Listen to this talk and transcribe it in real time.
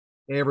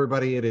Hey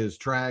everybody, it is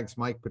Trags,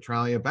 Mike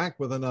Petralia, back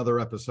with another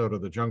episode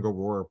of the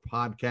JungleRoar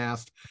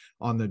podcast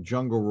on the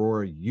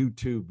JungleRoar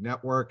YouTube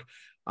network.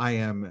 I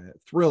am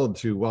thrilled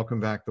to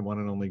welcome back the one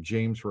and only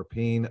James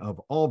Rapien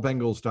of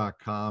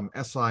allbengals.com,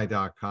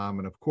 si.com,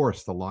 and of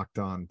course the Locked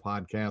On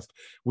podcast.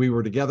 We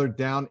were together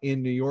down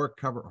in New York,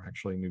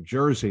 New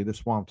Jersey, the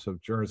swamps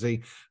of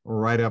Jersey,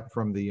 right up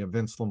from the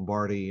Vince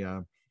Lombardi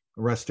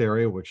rest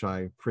area, which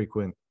I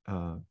frequent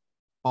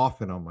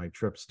often on my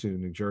trips to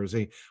New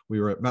Jersey.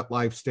 We were at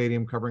MetLife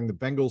Stadium covering the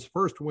Bengals'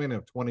 first win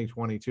of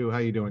 2022. How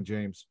you doing,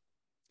 James?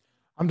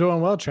 I'm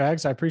doing well,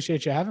 Trags. I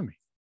appreciate you having me.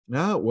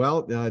 No,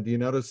 well, do you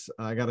notice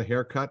I got a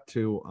haircut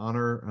to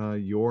honor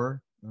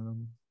your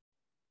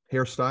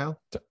hairstyle?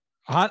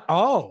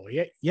 Oh,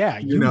 yeah.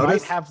 You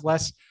notice? might have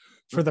less,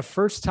 for the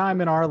first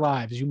time in our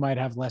lives, you might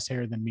have less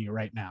hair than me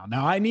right now.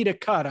 Now, I need a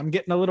cut. I'm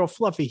getting a little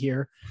fluffy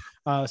here.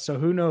 So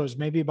who knows?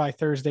 Maybe by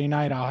Thursday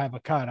night, I'll have a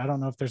cut. I don't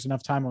know if there's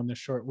enough time on this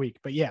short week.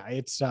 But yeah,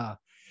 it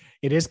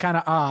is kind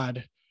of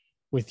odd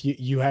with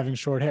you having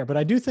short hair. But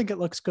I do think it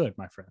looks good,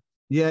 my friend.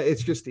 Yeah,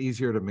 it's just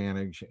easier to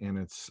manage, and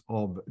it's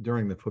all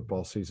during the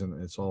football season.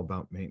 It's all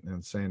about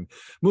maintenance. And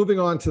moving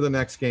on to the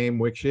next game,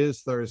 which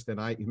is Thursday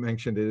night. You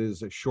mentioned it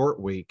is a short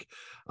week.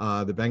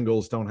 The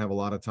Bengals don't have a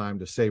lot of time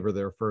to savor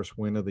their first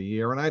win of the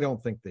year, and I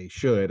don't think they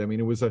should. I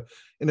mean, it was an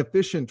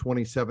efficient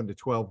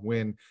 27-12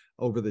 win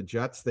over the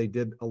Jets. They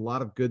did a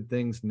lot of good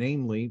things,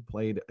 namely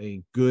played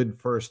a good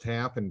first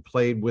half and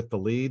played with the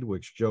lead,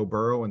 which Joe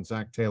Burrow and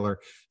Zach Taylor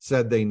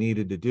said they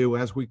needed to do.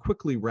 As we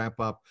quickly wrap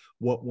up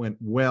what went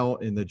well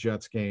in the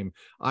Jets game,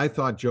 I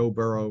thought Joe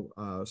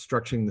Burrow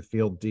stretching the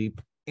field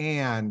deep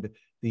and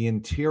the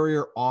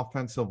interior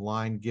offensive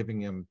line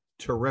giving him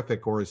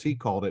terrific, or as he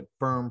called it,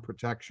 firm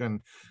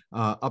protection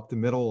up the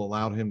middle,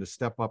 allowed him to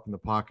step up in the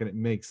pocket and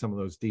make some of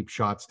those deep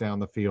shots down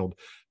the field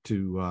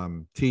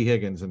to T.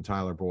 Higgins and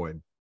Tyler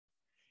Boyd.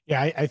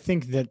 Yeah, I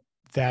think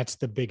that's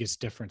the biggest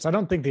difference. I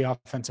don't think the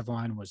offensive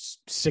line was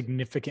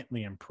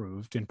significantly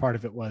improved, and part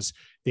of it was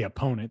the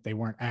opponent. They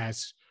weren't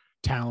as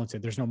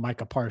talented. There's no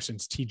Micah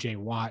Parsons, TJ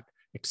Watt,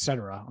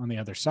 etc. on the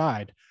other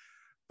side,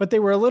 but they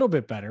were a little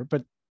bit better.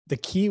 But the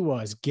key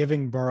was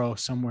giving Burrow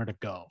somewhere to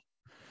go.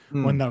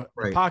 When the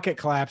pocket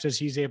collapses,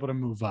 he's able to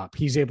move up.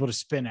 He's able to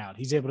spin out.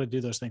 He's able to do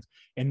those things.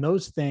 And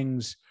those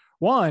things,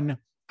 one,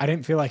 I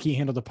didn't feel like he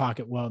handled the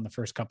pocket well in the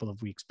first couple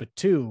of weeks, but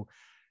two,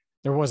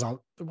 there wasn't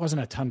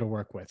a ton to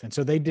work with. And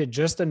so they did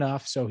just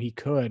enough so he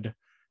could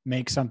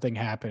make something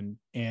happen.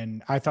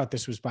 And I thought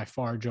this was by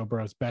far Joe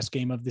Burrow's best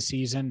game of the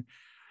season,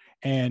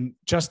 and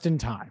just in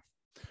time,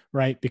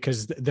 right?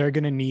 Because they're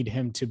going to need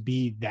him to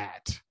be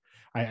that.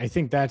 I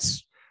think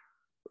that's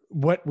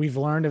what we've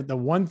learned. The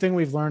one thing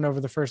we've learned over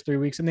the first 3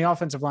 weeks, and the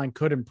offensive line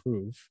could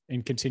improve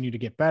and continue to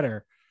get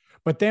better,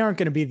 but they aren't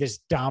going to be this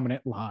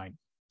dominant line.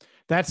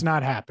 That's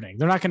not happening.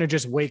 They're not going to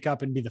just wake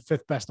up and be the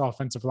fifth best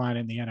offensive line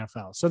in the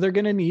NFL. So they're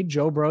going to need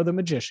Joe Burrow, the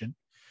magician,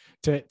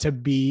 to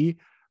be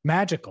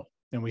magical.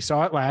 And we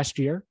saw it last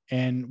year,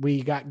 and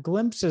we got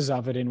glimpses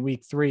of it in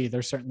week 3.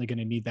 They're certainly going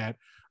to need that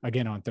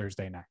again on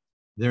Thursday night.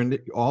 They're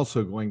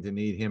also going to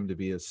need him to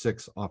be a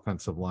 6th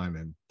offensive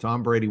lineman.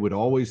 Tom Brady would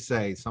always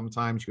say,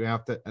 sometimes you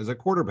have to, as a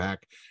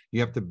quarterback, you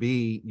have to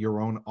be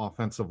your own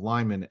offensive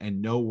lineman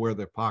and know where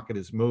the pocket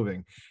is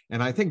moving.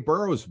 And I think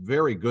Burrow is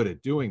very good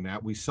at doing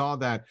that. We saw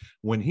that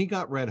when he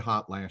got red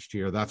hot last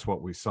year. That's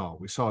what we saw.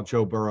 We saw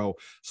Joe Burrow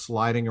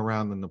sliding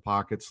around in the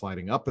pocket,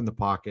 sliding up in the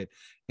pocket,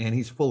 and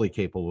he's fully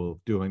capable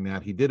of doing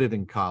that. He did it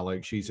in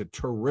college. He's a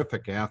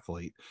terrific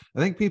athlete. I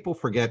think people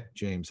forget,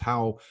 James,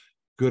 how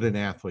good an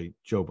athlete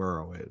Joe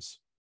Burrow is.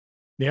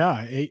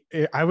 Yeah,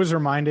 I was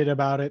reminded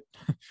about it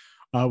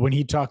when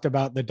he talked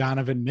about the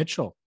Donovan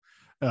Mitchell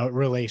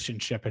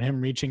relationship and him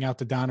reaching out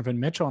to Donovan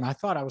Mitchell. And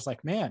I was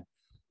like, man,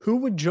 who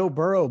would Joe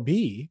Burrow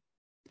be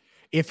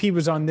if he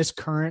was on this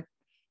current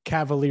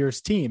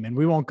Cavaliers team? And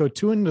we won't go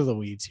too into the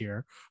weeds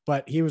here,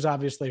 but he was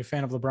obviously a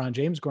fan of LeBron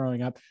James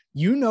growing up.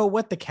 You know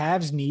what the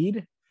Cavs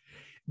need?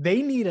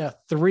 They need a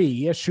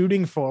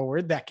shooting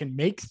forward that can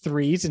make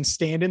threes and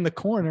stand in the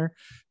corner.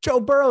 Joe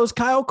Burrow's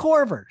Kyle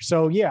Korver.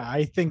 So yeah,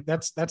 I think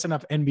that's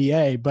enough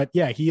NBA, but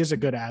yeah, he is a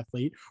good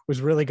athlete,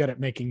 was really good at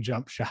making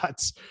jump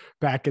shots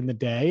back in the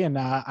day. And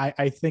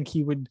I think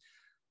he would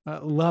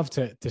love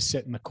to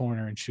sit in the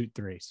corner and shoot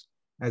threes.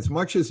 As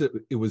much as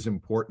it was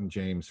important,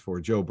 James,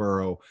 for Joe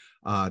Burrow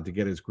to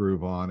get his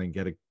groove on and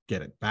get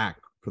it back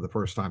for the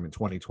first time in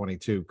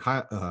 2022,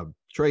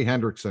 Trey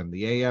Hendrickson,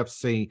 the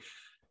AFC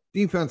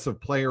Defensive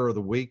Player of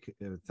the Week,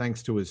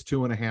 thanks to his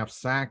 2.5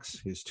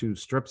 sacks, his 2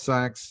 strip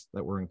sacks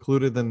that were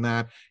included in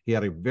that. He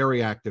had a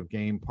very active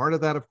game. Part of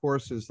that, of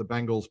course, is the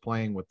Bengals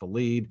playing with the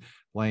lead,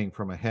 playing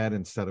from ahead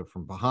instead of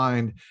from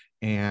behind.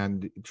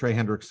 And Trey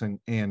Hendrickson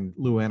and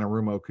Lou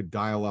Anarumo could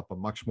dial up a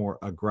much more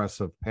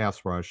aggressive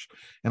pass rush.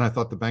 And I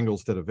thought the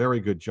Bengals did a very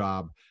good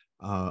job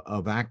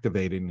of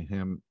activating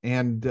him.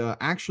 And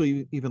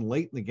actually, even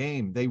late in the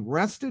game, they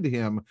rested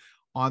him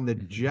on the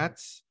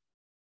Jets'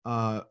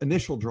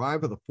 initial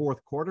drive of the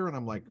fourth quarter, and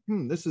I'm like,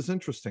 this is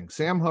interesting.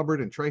 Sam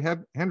Hubbard and Trey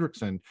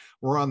Hendrickson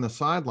were on the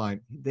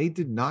sideline. They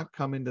did not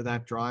come into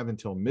that drive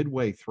until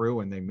midway through,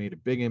 and they made a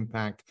big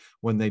impact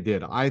when they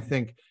did. I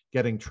think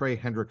getting Trey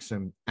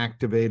Hendrickson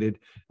activated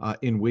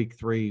in week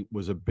 3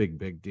 was a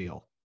big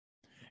deal.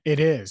 It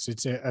is.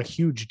 It's a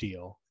huge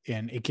deal,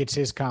 and it gets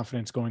his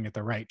confidence going at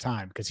the right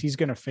time because he's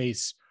going to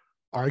face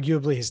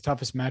arguably his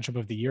toughest matchup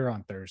of the year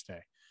on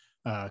Thursday.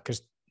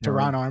 Because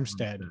Teron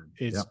Armstead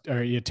is,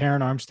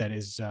 Teron Armstead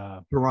is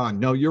Teron.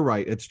 No, you're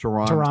right. It's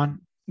Teron.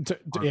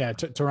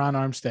 Teron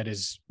Armstead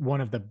is one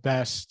of the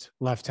best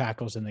left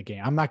tackles in the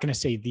game. I'm not going to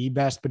say the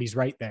best, but he's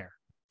right there.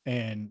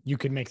 And you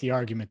could make the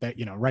argument that,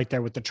 right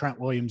there with the Trent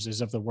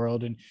Williamses of the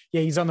world. And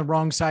he's on the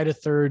wrong side of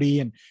 30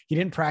 and he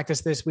didn't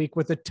practice this week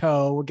with a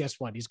toe. Well, guess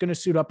what? He's going to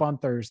suit up on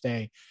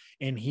Thursday,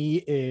 and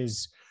he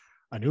is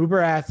an uber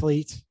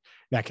athlete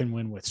that can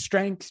win with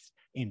strength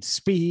and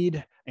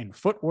speed and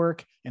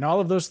footwork and all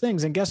of those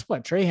things. And guess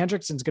what? Trey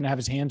Hendrickson's going to have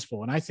his hands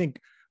full. And I think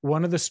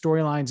one of the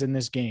storylines in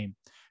this game,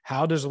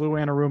 how does Lou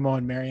Anarumo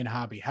and Marion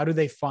Hobby, how do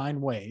they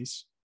find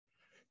ways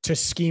to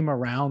scheme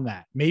around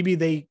that? Maybe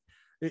they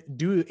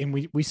do. And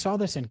we saw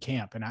this in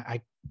camp, and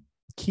I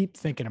keep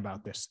thinking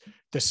about this,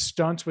 the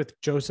stunts with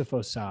Joseph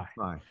Osai.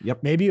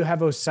 Yep. Maybe you have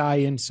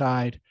Osai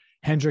inside,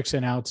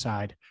 Hendrickson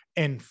outside,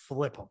 and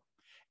flip them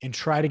and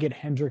try to get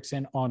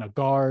Hendrickson on a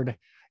guard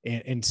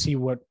and see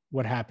what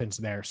happens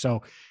there.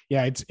 So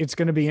it's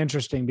going to be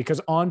interesting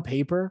because on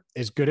paper,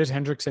 as good as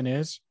Hendrickson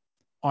is,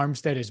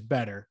 Armstead is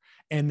better,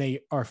 and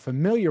they are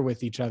familiar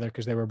with each other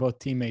because they were both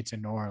teammates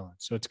in New Orleans.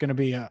 So it's going to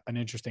be an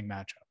interesting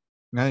matchup.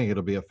 I think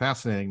it'll be a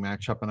fascinating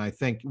matchup. And I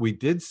think we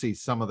did see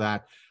some of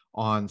that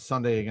on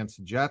Sunday against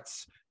the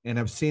Jets, and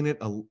have seen it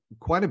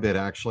quite a bit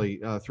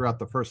actually throughout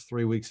the first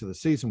 3 weeks of the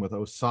season with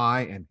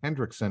Osai and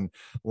Hendrickson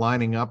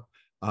lining up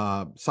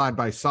side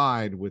by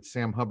side with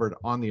Sam Hubbard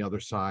on the other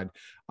side.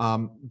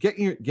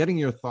 Getting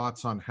your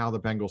thoughts on how the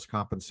Bengals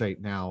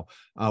compensate now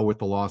with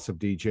the loss of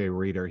DJ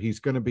Reader. He's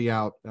going to be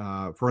out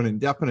for an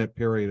indefinite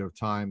period of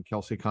time.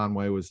 Kelsey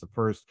Conway was the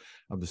first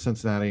of the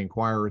Cincinnati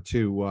Enquirer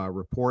to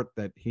report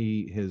that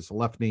his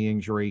left knee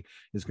injury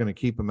is going to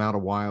keep him out a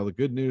while. The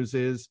good news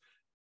is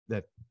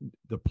that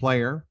the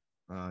player,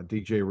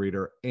 DJ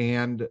Reader,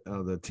 and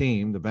the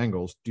team, the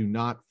Bengals, do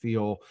not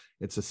feel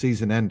it's a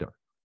season ender.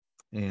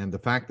 And the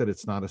fact that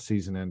it's not a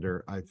season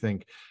ender, I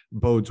think,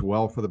 bodes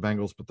well for the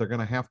Bengals, but they're going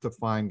to have to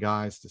find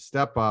guys to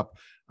step up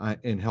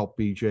and help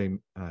BJ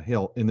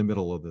Hill in the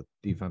middle of the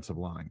defensive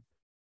line.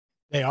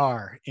 They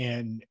are.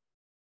 And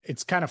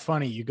it's kind of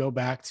funny. You go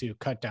back to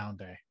cut down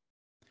day,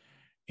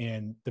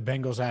 and the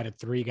Bengals added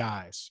 3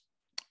 guys.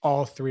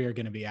 All 3 are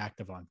going to be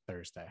active on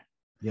Thursday.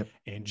 Yep.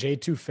 And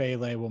J2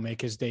 Fele will make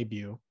his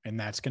debut, and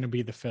that's going to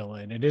be the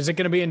fill-in. It isn't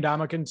going to be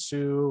Ndamukong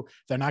Suh.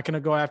 They're not going to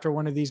go after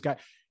one of these guys.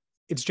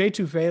 It's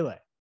J2 Fele,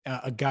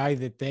 a guy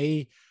that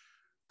they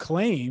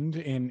claimed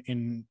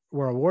and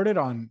were awarded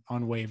on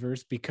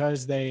waivers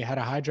because they had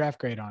a high draft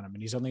grade on him,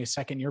 and he's only a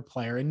second-year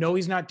player. And no,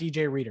 he's not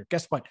DJ Reader.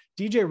 Guess what?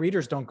 DJ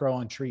Readers don't grow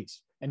on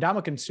trees. And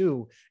Ndamukong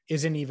Suh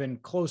isn't even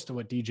close to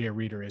what DJ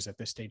Reader is at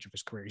this stage of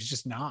his career. He's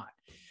just not.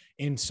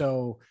 And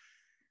so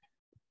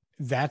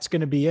that's going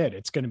to be it.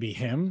 It's going to be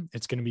him.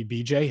 It's going to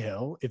be BJ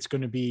Hill. It's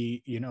going to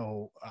be,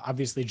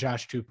 obviously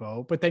Josh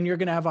Tupou, but then you're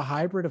going to have a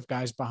hybrid of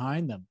guys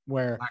behind them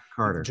where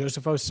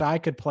Joseph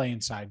Osai could play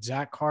inside,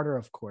 Zach Carter,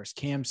 of course,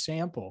 Cam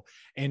Sample,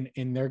 and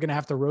they're going to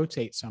have to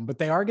rotate some, but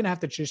they are going to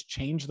have to just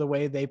change the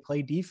way they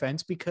play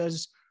defense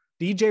because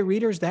DJ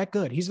Reader's that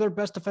good. He's their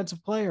best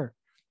defensive player.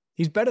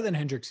 He's better than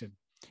Hendrickson.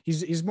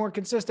 He's more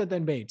consistent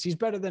than Bates. He's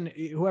better than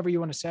whoever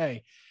you want to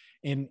say.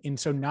 And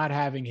so not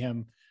having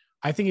him,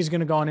 I think he's going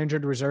to go on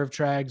injured reserve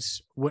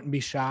trags. Wouldn't be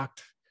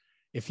shocked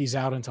if he's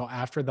out until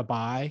after the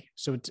bye.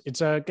 So it's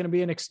going to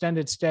be an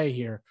extended stay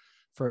here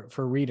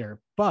for Reader.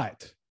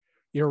 But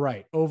you're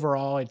right.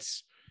 Overall,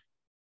 it's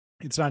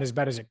not as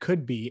bad as it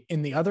could be.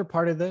 In the other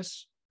part of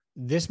this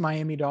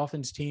Miami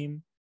Dolphins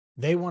team,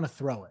 they want to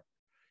throw it.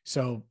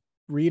 So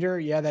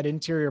Reader, that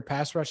interior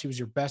pass rush, he was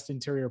your best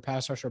interior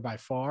pass rusher by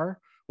far,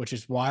 which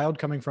is wild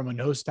coming from a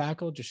nose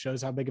tackle. Just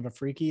shows how big of a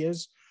freak he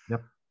is.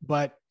 Yep.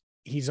 But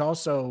he's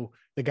also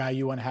the guy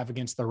you want to have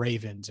against the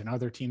Ravens and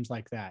other teams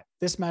like that.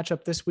 This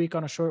matchup this week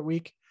on a short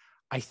week,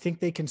 I think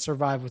they can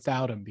survive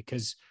without him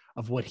because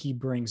of what he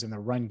brings in the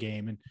run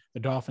game. And the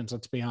Dolphins,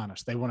 let's be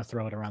honest, they want to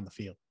throw it around the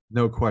field.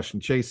 No question.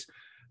 Chase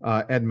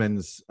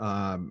Edmonds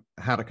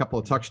had a couple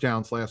of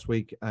touchdowns last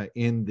week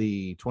in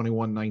the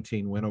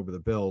 21-19 win over the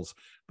Bills,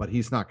 but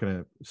he's not going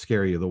to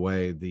scare you the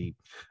way the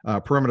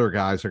perimeter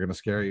guys are going to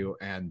scare you.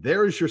 And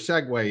there's your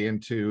segue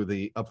into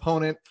the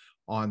opponent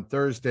on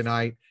Thursday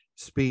night.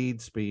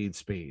 Speed.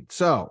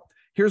 So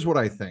here's what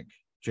I think,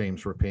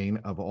 James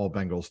Rapien of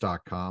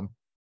allbengals.com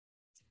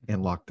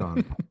and Locked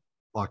On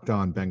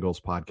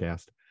Bengals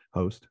podcast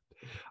host.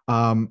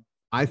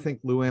 I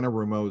think Lou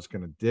Anarumo is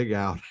going to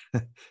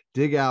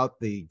dig out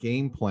the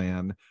game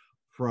plan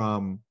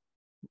from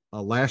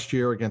last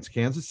year against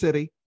Kansas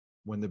City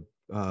when the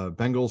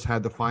Bengals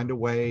had to find a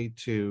way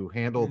to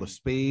handle the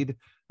speed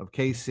of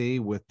KC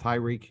with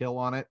Tyreek Hill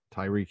on it.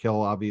 Tyreek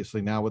Hill,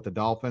 obviously, now with the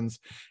Dolphins.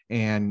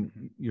 And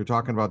you're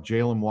talking about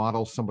Jalen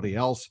Waddle, somebody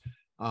else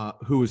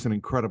who is an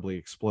incredibly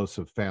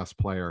explosive, fast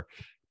player.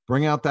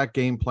 Bring out that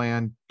game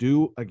plan.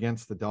 Do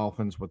against the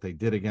Dolphins what they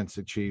did against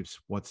the Chiefs.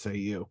 What say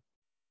you?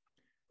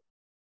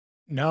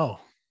 No.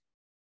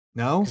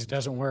 It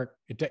doesn't work.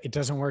 It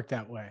doesn't work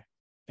that way.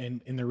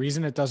 And the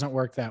reason it doesn't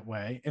work that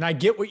way, and I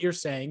get what you're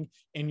saying,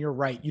 and you're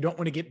right. You don't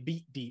want to get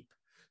beat deep.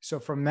 So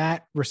from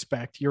that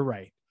respect, you're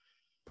right.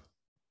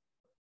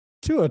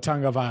 Tua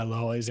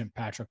Tagovailoa isn't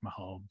Patrick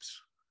Mahomes.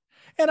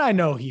 And I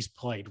know he's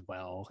played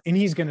well, and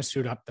he's going to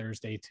suit up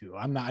Thursday too.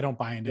 I don't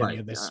buy into any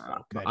of this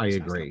smoke. I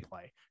agree.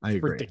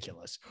 It's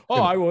ridiculous.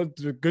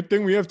 It's a good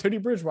thing we have Teddy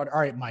Bridgewater. All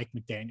right, Mike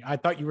McDaniel. I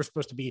thought you were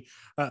supposed to be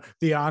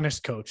the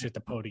honest coach at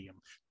the podium.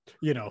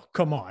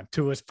 Come on,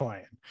 Tua's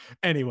playing.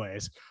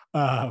 Anyways,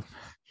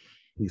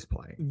 he's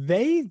playing.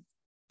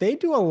 They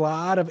do a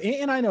lot of,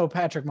 and I know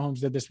Patrick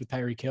Mahomes did this with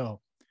Tyreek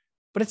Hill,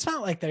 but it's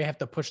not like they have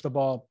to push the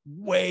ball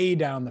way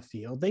down the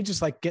field. They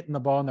just like getting the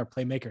ball in their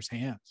playmakers'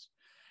 hands.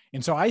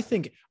 And so I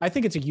think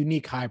it's a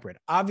unique hybrid.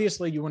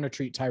 Obviously, you want to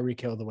treat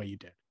Tyreek Hill the way you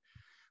did,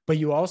 but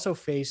you also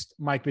faced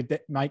Mike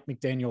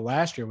McDaniel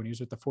last year when he was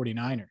with the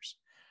 49ers.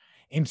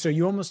 And so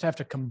you almost have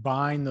to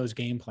combine those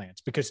game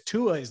plans because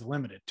Tua is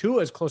limited.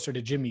 Tua is closer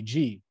to Jimmy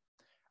G.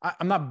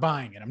 I'm not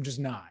buying it. I'm just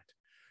not.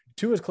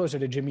 Tua is closer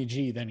to Jimmy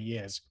G than he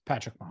is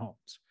Patrick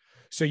Mahomes.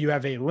 So you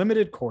have a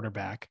limited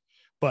quarterback,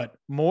 but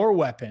more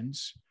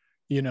weapons,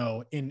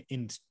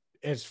 in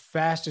as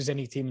fast as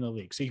any team in the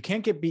league. So you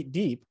can't get beat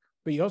deep,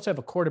 but you also have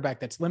a quarterback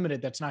that's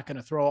limited. That's not going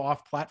to throw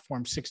off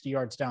platform 60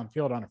 yards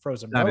downfield on a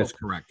frozen rope. That is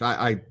correct.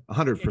 I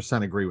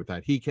 100% agree with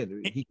that. He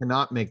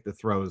cannot make the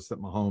throws that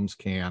Mahomes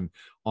can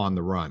on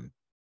the run.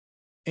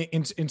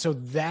 And so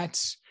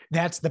that's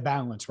the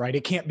balance, right?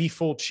 It can't be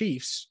full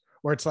Chiefs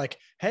where it's like,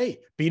 hey,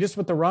 beat us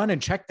with the run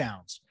and check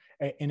downs.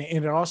 And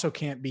it also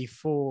can't be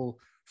full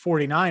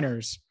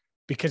 49ers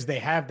because they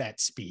have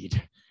that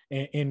speed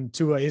and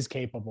Tua is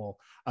capable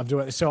of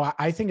doing it. So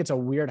I think it's a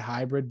weird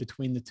hybrid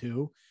between the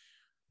two.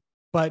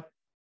 But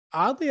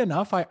oddly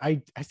enough,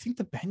 I think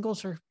the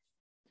Bengals are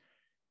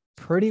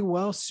pretty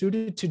well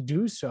suited to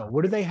do so.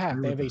 What do they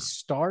have? They have a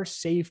star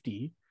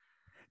safety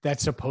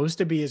that's supposed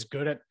to be as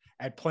good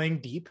at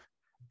playing deep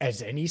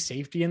as any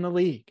safety in the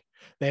league.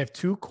 They have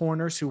two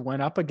corners who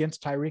went up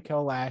against Tyreek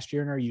Hill last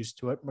year and are used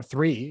to it. Or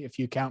three, if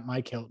you count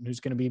Mike Hilton,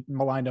 who's going to be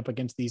lined up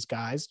against these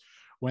guys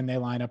when they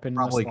line up in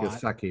probably the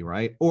slot. Gesicki,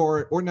 right?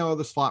 Or no,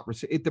 the slot.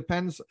 It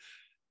depends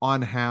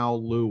on how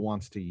Lou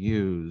wants to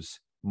use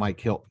Mike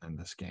Hilton in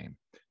this game.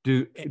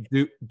 Do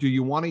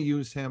you want to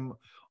use him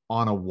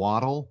on a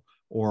Waddle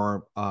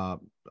or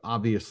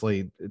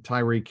obviously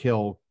Tyreek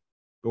Hill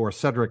or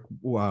Cedric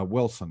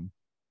Wilson?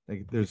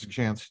 There's a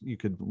chance you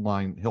could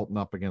line Hilton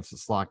up against the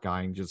slot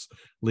guy and just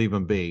leave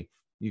him be.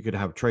 You could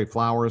have Trey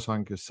Flowers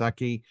on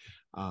Gesicki.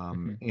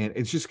 And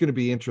it's just going to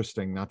be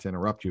interesting, not to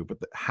interrupt you, but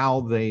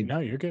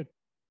you're good.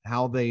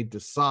 How they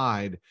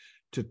decide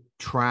to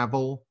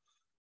travel,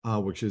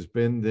 which has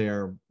been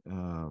their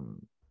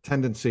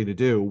tendency to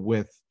do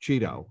with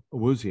Cheeto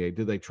Awuzie.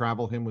 Do they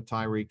travel him with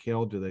Tyreek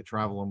Hill? Do they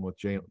travel him with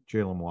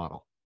Jalen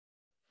Waddle?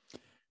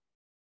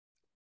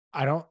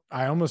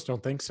 I almost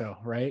don't think so.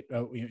 Right.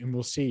 And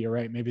we'll see. You're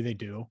right. Maybe they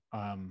do.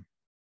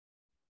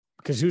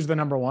 Because who's the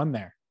number one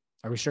there?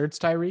 Are we sure it's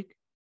Tyreek?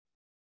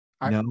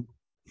 No.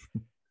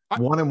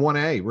 1 and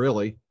 1A,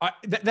 really.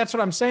 That's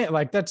what I'm saying.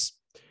 Like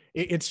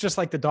it's just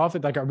like the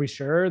Dolphins. Like, are we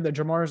sure that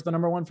Jamar is the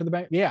number one for the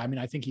Bengals? Yeah. I mean,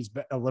 I think he's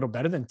a little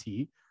better than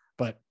T,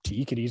 but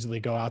T could easily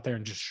go out there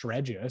and just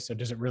shred you. So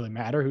does it really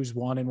matter who's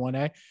 1 and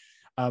 1A?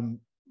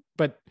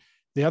 But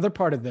the other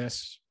part of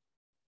this,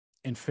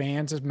 and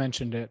fans have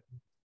mentioned it,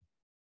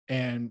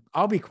 and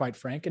I'll be quite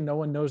frank, and no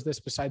one knows this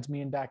besides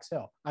me and Dax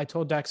Hill. I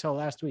told Dax Hill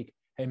last week,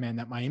 hey man,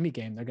 that Miami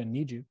game, they're going to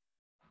need you.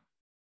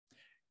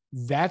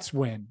 That's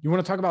when you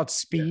want to talk about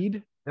speed.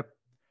 Yeah. Yep.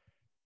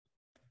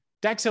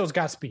 Dax Hill's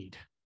got speed.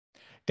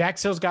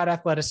 Dax Hill's got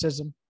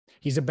athleticism.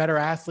 He's a better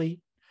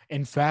athlete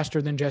and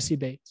faster than Jesse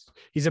Bates.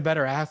 He's a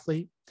better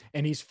athlete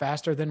and he's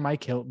faster than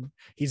Mike Hilton.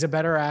 He's a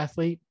better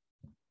athlete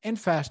and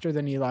faster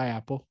than Eli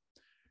Apple.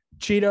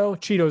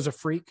 Cheeto's a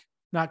freak.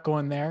 Not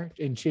going there.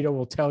 And Cheeto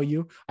will tell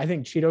you, I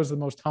think Cheeto's the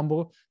most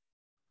humble,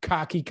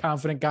 cocky,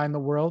 confident guy in the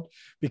world,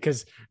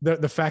 because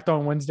the fact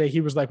on Wednesday,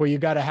 he was like, well, you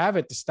got to have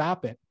it to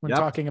stop it. When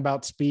talking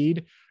about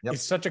speed,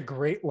 it's such a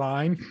great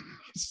line.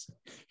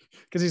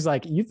 Because he's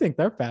like, you think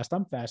they're fast.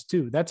 I'm fast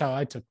too. That's how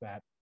I took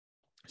that.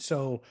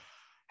 So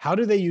how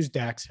do they use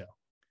Dax Hill?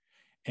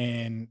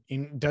 And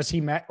does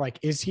he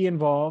is he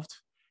involved?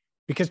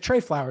 Because Trey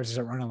Flowers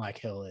isn't running like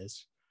Hill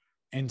is.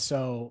 And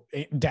so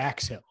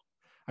Dax Hill.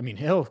 I mean,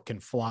 Hill can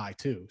fly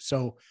too.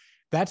 So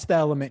that's the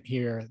element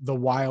here, the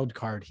wild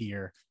card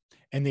here.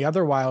 And the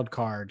other wild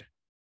card,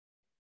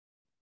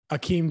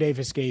 Akeem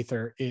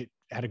Davis-Gaither, it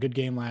had a good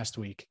game last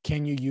week.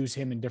 Can you use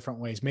him in different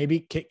ways? Maybe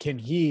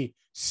can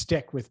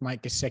stick with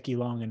Mike Gesicki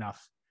long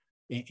enough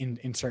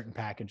in certain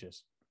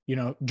packages?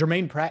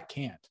 Jermaine Pratt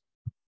can't.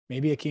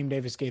 maybe Akeem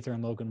Davis-Gaither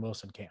and Logan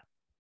Wilson can.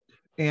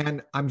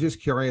 And I'm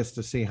just curious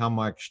to see how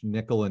much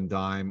nickel and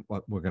dime.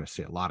 Well, we're going to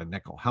see a lot of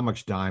nickel. How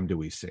much dime do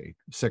we see?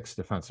 6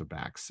 defensive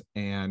backs.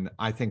 And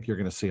I think you're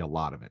going to see a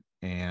lot of it.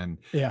 And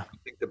yeah, I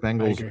think the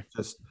Bengals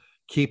just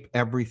keep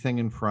everything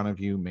in front of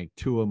you, make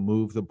Tua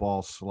move the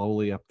ball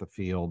slowly up the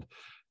field,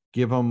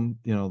 give him,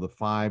 the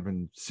 5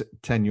 and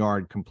 10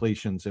 yard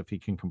completions. If he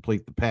can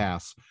complete the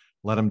pass,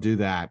 let him do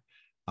that.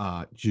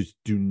 Just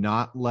do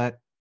not let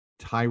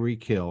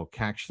Tyreek Hill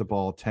catch the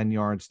ball 10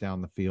 yards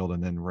down the field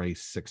and then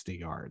race 60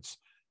 yards.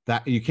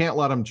 That you can't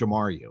let him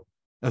Jamar you,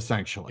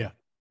 essentially. Yeah.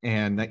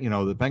 And that,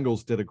 the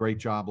Bengals did a great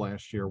job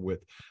last year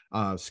with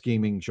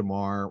scheming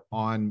Jamar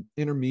on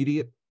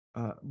intermediate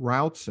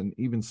routes and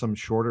even some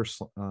shorter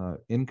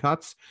in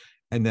cuts,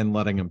 and then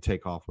letting him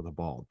take off with the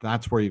ball.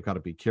 That's where you've got to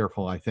be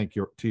careful. I think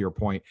to your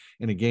point,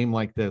 in a game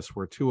like this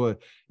where Tua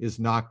is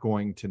not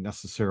going to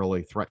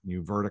necessarily threaten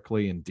you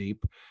vertically and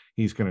deep,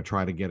 he's going to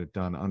try to get it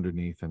done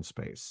underneath in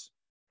space.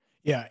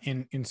 Yeah.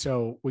 And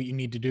so what you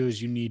need to do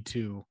is you need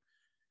to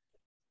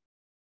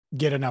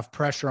get enough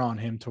pressure on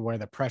him to where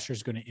the pressure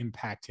is going to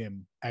impact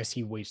him as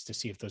he waits to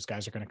see if those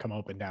guys are going to come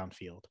open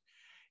downfield.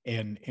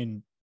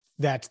 And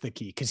that's the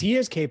key, because he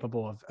is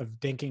capable of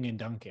dinking and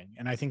dunking.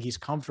 And I think he's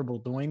comfortable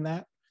doing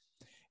that.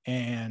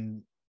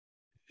 And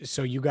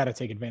so you got to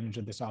take advantage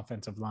of this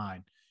offensive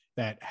line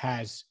that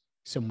has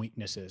some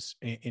weaknesses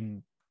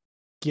and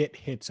get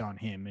hits on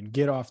him and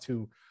get off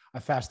to a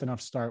fast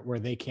enough start where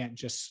they can't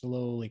just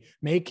slowly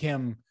make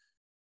him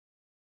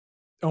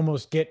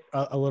almost get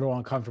a little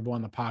uncomfortable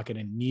in the pocket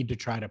and need to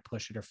try to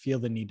push it or feel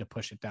the need to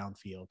push it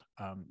downfield.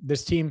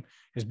 This team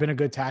has been a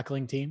good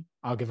tackling team.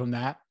 I'll give them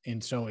that.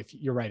 And so if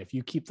you're right, if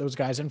you keep those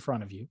guys in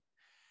front of you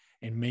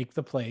and make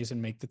the plays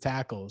and make the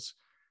tackles,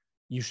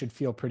 you should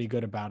feel pretty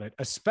good about it,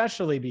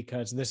 especially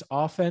because this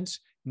offense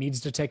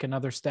needs to take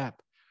another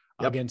step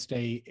against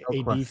a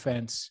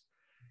defense.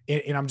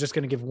 And I'm just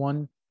going to give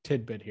one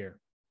tidbit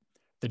here.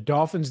 The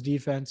Dolphins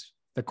defense,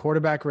 the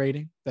quarterback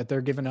rating that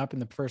they're giving up in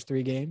the first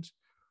 3 games,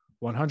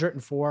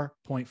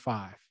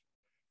 104.5.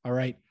 All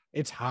right.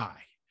 It's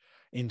high.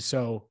 And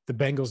so the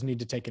Bengals need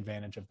to take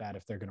advantage of that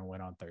if they're going to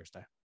win on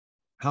Thursday.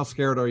 How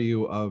scared are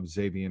you of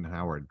Xavier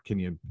Howard? Can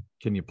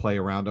you play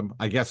around him?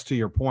 I guess to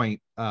your point,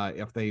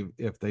 if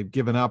they've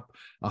given up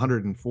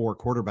 104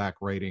 quarterback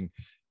rating,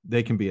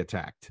 they can be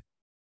attacked.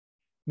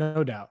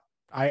 No doubt.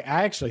 I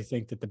actually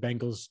think that the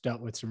Bengals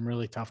dealt with some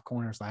really tough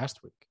corners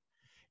last week,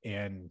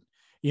 and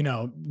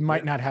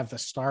might not have the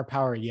star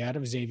power yet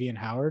of Xavier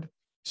Howard.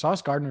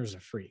 Sauce Gardner is a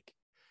freak.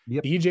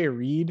 Yep. DJ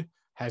Reed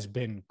has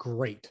been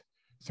great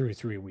through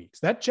 3 weeks.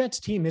 That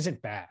Jets team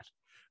isn't bad.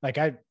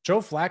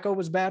 Joe Flacco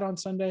was bad on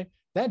Sunday.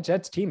 That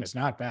Jets team is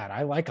not bad.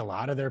 I like a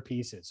lot of their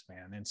pieces,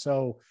 man. And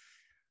so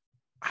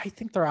I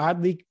think they're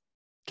oddly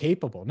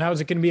capable. Now, is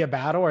it going to be a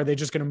battle? Are they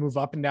just going to move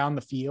up and down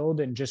the field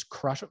and just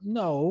crush them?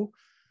 No,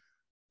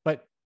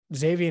 but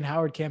Xavier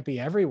Howard can't be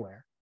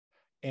everywhere.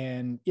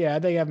 And yeah,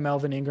 they have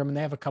Melvin Ingram and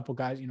they have a couple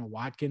guys,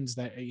 Watkins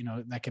that,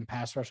 that can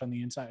pass rush on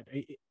the inside.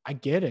 I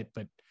get it,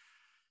 but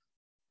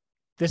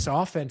this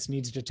offense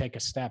needs to take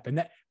a step.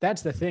 And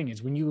that's the thing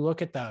is when you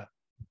look at the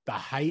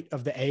height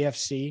of the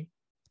AFC,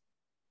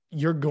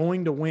 you're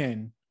going to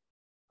win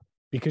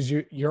because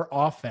your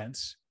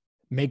offense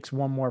makes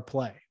one more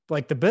play.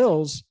 Like the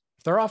Bills,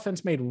 if their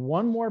offense made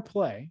one more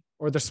play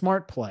or the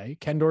smart play,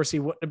 Ken Dorsey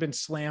wouldn't have been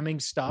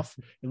slamming stuff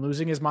and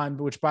losing his mind,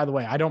 which, by the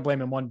way, I don't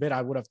blame him one bit.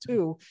 I would have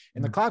too.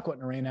 And the clock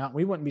wouldn't have ran out.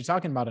 We wouldn't be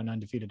talking about an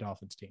undefeated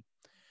Dolphins team.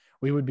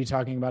 We would be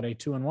talking about a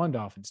 2-1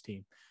 Dolphins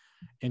team.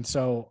 And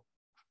so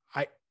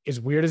as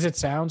weird as it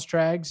sounds,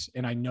 Trags,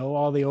 and I know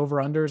all the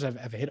over-unders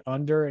have hit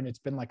under, and it's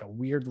been like a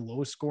weird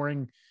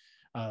low-scoring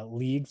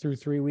league through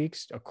 3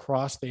 weeks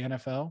across the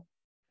NFL.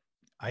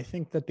 I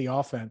think that the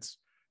offense,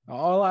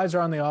 all eyes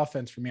are on the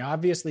offense for me.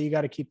 Obviously, you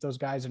got to keep those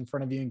guys in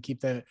front of you and keep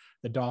the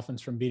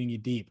Dolphins from beating you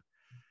deep.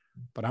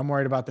 But I'm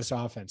worried about this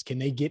offense. Can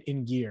they get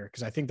in gear?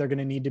 Because I think they're going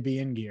to need to be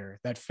in gear,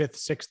 that 5th,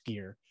 6th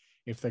gear,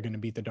 if they're going to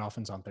beat the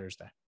Dolphins on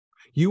Thursday.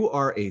 You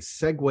are a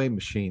segue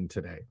machine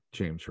today,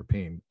 James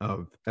Rapien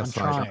of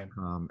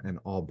SI.com and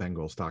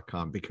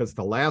allbengals.com, because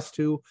the last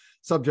 2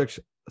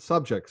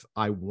 subjects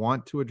I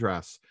want to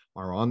address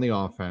are on the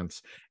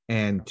offense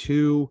and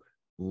 2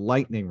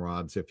 lightning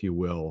rods, if you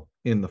will,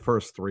 in the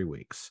first 3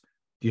 weeks.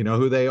 Do you know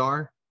who they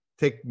are?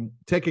 Take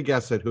a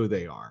guess at who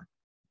they are.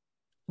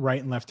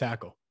 Right and left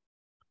tackle.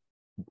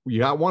 You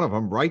got one of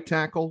them, right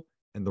tackle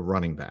and the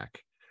running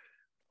back.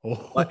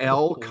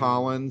 L.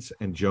 Collins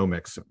and Joe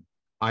Mixon.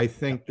 I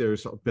think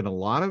there's been a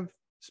lot of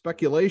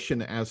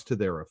speculation as to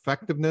their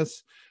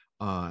effectiveness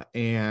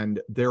and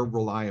their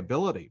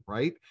reliability,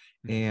 right?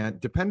 And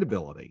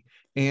dependability.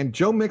 And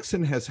Joe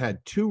Mixon has had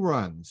 2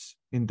 runs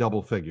in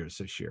double figures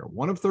this year,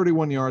 one of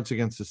 31 yards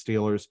against the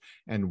Steelers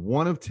and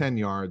one of 10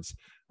 yards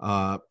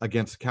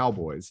against the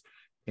Cowboys.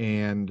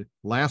 And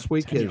last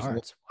week, his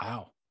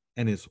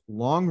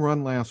long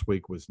run last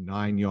week was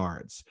 9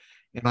 yards.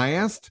 And I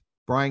asked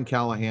Brian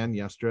Callahan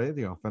yesterday,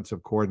 the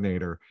offensive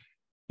coordinator,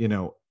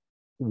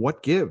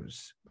 what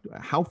gives?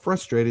 How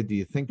frustrated do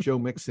you think Joe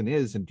Mixon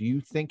is? And do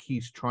you think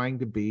he's trying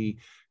to be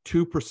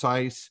too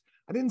precise?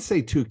 I didn't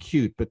say too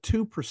cute, but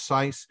too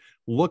precise,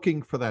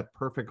 looking for that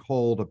perfect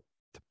hole to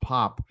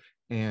pop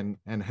and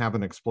have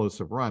an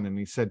explosive run. And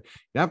he said,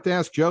 you have to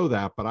ask Joe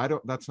that,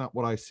 but that's not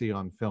what I see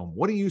on film.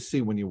 What do you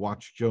see when you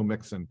watch Joe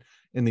Mixon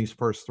in these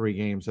first 3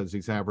 games as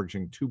he's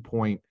averaging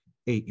 2.8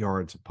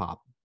 yards a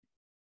pop?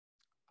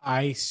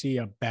 I see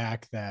a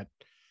back that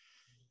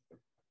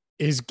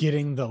is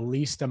getting the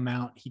least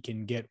amount he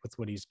can get with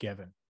what he's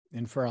given.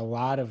 And for a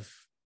lot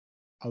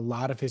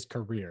of his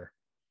career,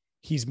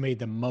 he's made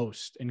the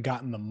most and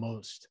gotten the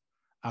most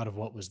out of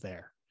what was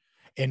there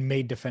and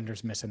made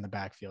defenders miss in the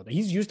backfield.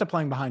 He's used to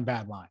playing behind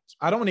bad lines.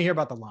 I don't want to hear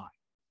about the line.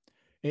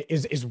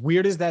 As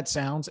weird as that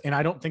sounds, and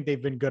I don't think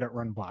they've been good at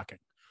run blocking,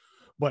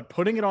 but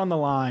putting it on the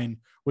line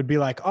would be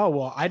like, oh,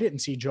 well, I didn't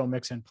see Joe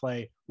Mixon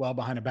play well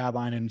behind a bad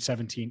line in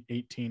 17,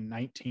 18,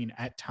 19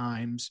 at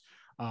times.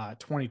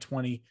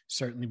 2020,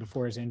 certainly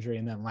before his injury,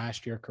 and then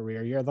last year,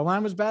 career year. The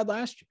line was bad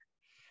last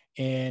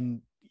year.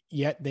 And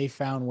yet they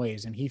found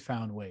ways, and he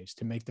found ways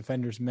to make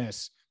defenders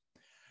miss.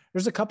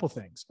 There's a couple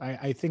things.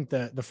 I think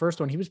the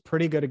first one, he was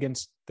pretty good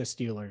against the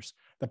Steelers.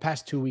 The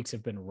past 2 weeks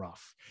have been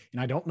rough.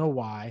 And I don't know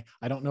why.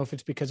 I don't know if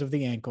it's because of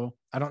the ankle.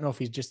 I don't know if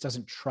he just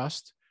doesn't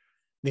trust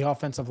the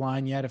offensive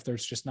line yet, if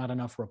there's just not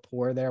enough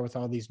rapport there with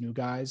all these new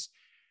guys.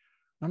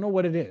 I don't know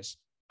what it is.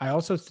 I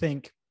also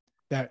think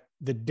that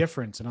the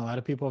difference, and a lot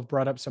of people have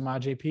brought up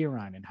Samaje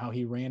Perine and how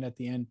he ran at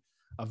the end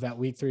of that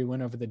week 3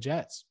 win over the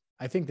Jets.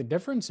 I think the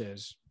difference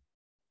is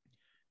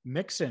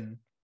Mixon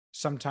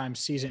sometimes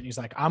sees it and he's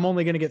like, I'm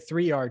only going to get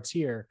 3 yards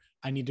here.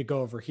 I need to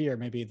go over here.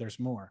 Maybe there's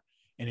more.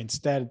 And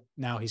instead,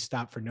 now he's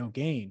stopped for no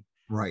gain.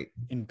 Right.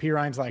 And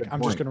Perine's like,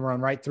 I'm just going to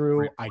run right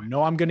through. I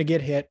know I'm going to get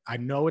hit. I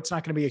know it's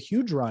not going to be a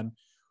huge run,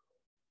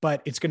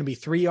 but it's going to be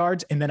 3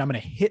 yards. And then I'm going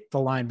to hit the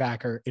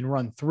linebacker and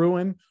run through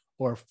him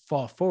or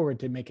fall forward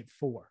to make it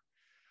 4.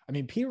 I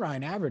mean,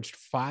 Perine averaged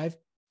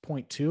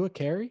 5.2 a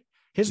carry.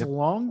 His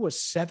long was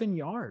 7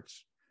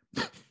 yards.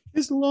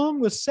 His long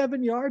was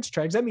 7 yards,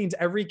 Trags. That means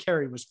every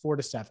carry was 4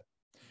 to 7.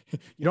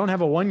 You don't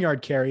have a 1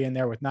 yard carry in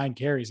there with 9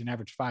 carries and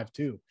average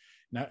 5.2.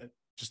 No, it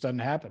just doesn't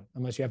happen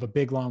unless you have a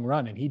big long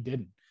run, and he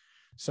didn't.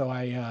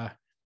 So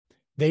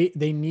they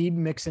need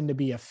Mixon to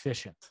be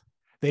efficient.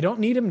 They don't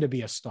need him to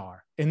be a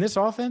star. In this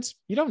offense,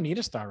 you don't need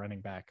a star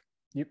running back.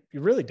 You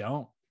really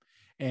don't.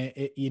 And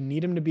you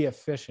need him to be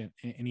efficient,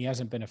 and he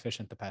hasn't been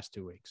efficient the past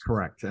 2 weeks.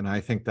 Correct. And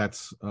I think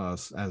that's,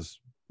 as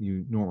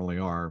you normally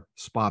are,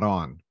 spot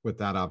on with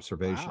that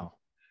observation. Wow.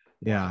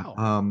 Yeah.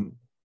 Wow.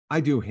 I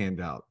do hand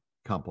out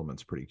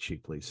compliments pretty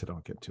cheaply, so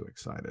don't get too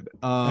excited.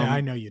 I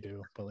know you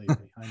do. Believe me,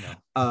 I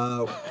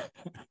know.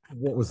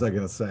 What was I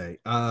going to say?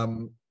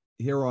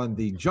 Here on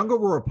the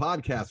JungleRoar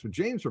podcast with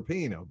James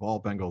Rapien of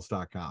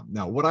allbengals.com.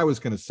 Now, what I was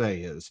going to say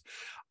is,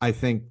 I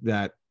think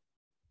that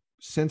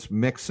since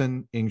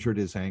Mixon injured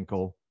his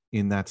ankle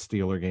in that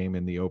Steeler game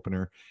in the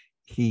opener,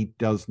 he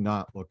does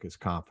not look as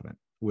confident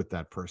with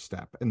that first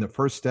step. And the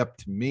first step,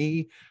 to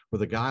me,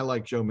 with a guy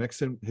like Joe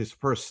Mixon, his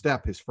first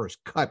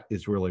cut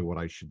is really what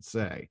I should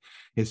say.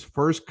 His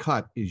first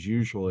cut is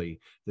usually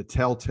the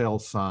telltale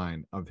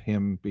sign of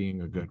him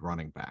being a good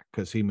running back,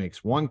 because he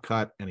makes one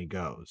cut and he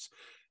goes.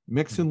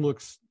 Mixon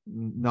looks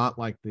not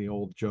like the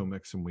old Joe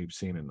Mixon we've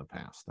seen in the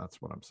past.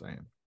 That's what I'm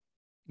saying.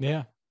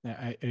 Yeah.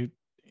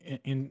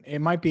 And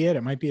it might be it.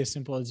 It might be as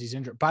simple as he's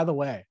injured. By the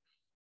way,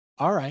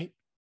 all right,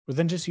 well,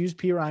 then just use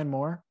Perine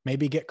more.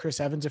 Maybe get Chris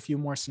Evans a few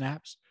more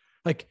snaps.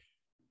 Like,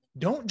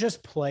 don't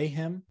just play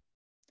him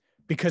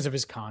because of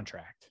his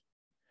contract.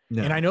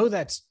 No. And I know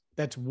that's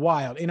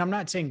wild. And I'm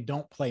not saying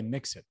don't play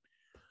Mixon,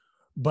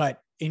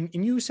 but and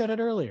you said it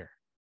earlier,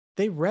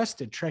 they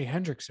rested Trey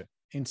Hendrickson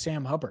and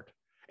Sam Hubbard,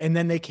 and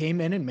then they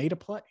came in and made a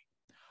play.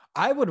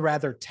 I would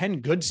rather 10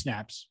 good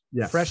snaps,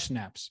 fresh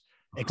snaps,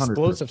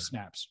 explosive 100%.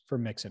 Snaps for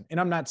Mixon. And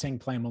I'm not saying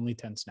play him only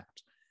 10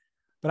 snaps,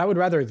 but I would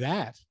rather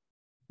that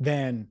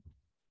than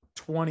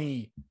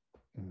 20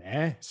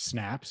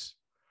 snaps.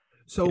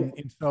 So,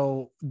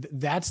 so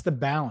that's the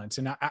balance.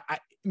 And I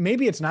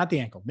maybe it's not the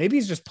ankle. Maybe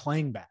he's just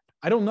playing bad.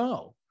 I don't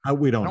know.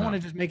 We don't want to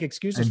just make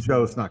excuses. And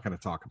Joe's not going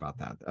to talk about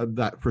that.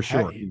 That for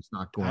sure. He's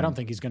not going. I don't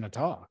think he's going to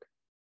talk.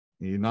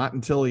 Not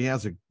until he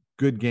has a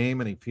good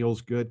game and he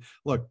feels good.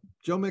 Look,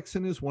 Joe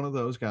Mixon is one of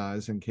those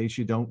guys, in case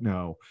you don't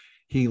know,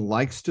 he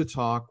likes to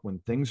talk when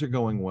things are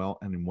going well.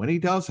 And when he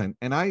doesn't,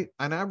 and I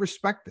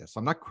respect this,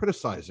 I'm not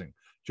criticizing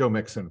Joe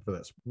Mixon for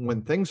this.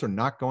 When things are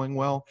not going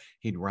well,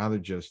 he'd rather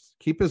just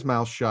keep his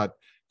mouth shut,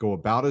 go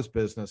about his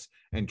business,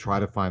 and try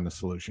to find the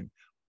solution.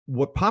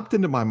 What popped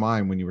into my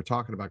mind when you were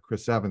talking about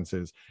Chris Evans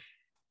is,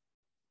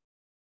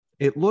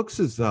 it looks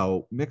as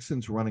though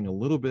Mixon's running a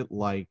little bit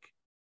like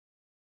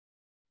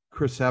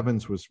Chris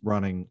Evans was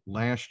running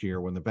last year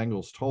when the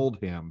Bengals told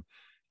him,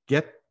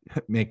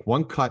 make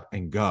one cut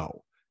and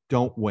go.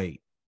 Don't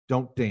wait.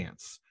 Don't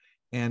dance.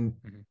 And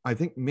I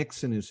think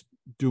Mixon is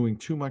doing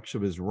too much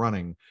of his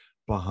running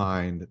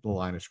behind the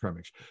line of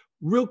scrimmage.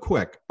 Real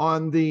quick,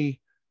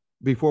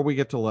 before we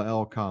get to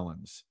Lael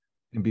Collins,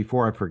 and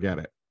before I forget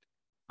it,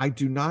 I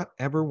do not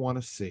ever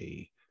want to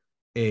see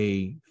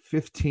a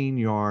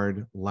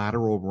 15-yard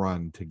lateral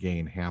run to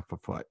gain half a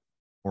foot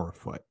or a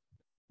foot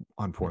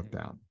on fourth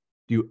down.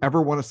 Do you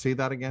ever want to see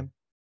that again?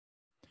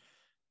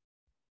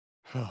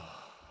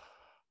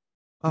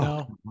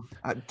 No.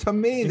 To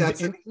me,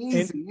 that's an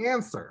easy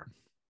answer.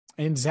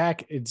 And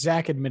Zach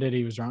admitted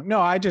he was wrong. No,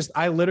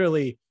 I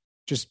literally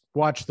just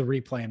watched the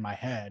replay in my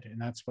head, and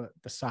that's what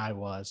the sigh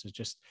was. It's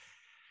just,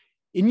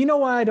 and you know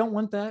why I don't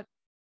want that?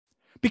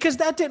 Because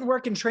that didn't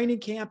work in training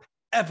camp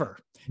ever.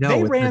 No,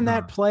 they ran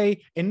that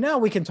play, and now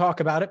we can talk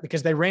about it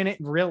because they ran it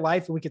in real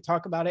life, and we could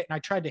talk about it. And I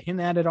tried to hint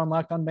at it on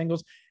Locked On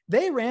Bengals.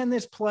 They ran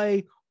this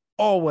play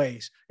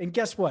always. And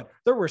guess what?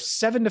 There were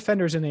 7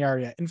 defenders in the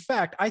area. In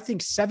fact, I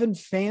think 7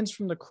 fans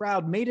from the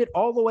crowd made it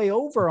all the way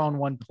over on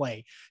one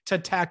play to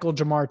tackle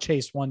Jamar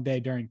Chase one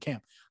day during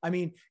camp. I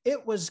mean,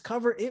 it was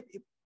covered.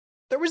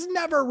 There was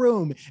never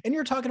room. And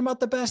you're talking about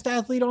the best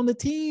athlete on the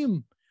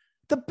team.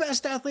 The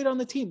best athlete on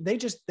the team. They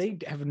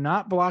have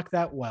not blocked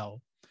that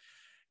well.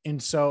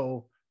 And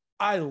so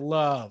I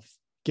love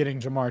getting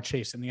Jamar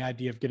Chase and the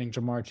idea of getting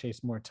Jamar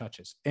Chase more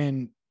touches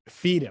and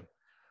feed him.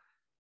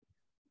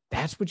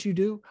 That's what you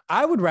do.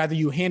 I would rather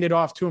you hand it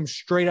off to him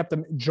straight up the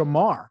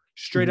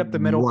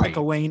middle, right. Pick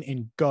a lane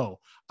and go.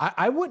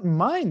 I wouldn't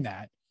mind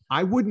that.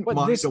 I wouldn't but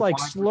mind this like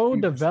slow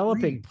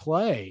developing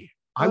play.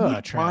 I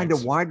wouldn't mind a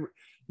wide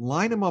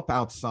line him up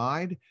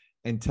outside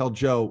and tell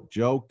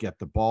Joe, get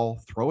the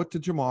ball, throw it to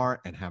Jamar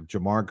and have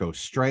Jamar go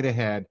straight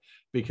ahead,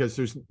 because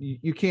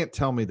you can't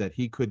tell me that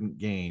he couldn't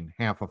gain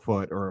half a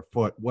foot or a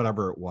foot,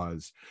 whatever it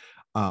was,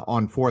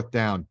 on fourth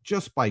down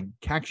just by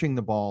catching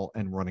the ball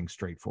and running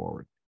straight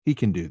forward. He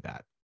can do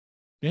that.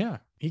 Yeah,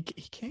 he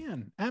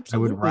can.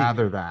 Absolutely. I would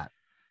rather that.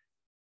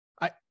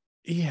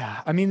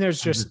 I mean,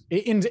 there's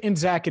and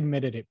Zach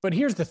admitted it, but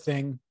here's the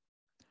thing.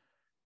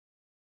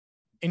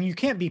 And you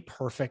can't be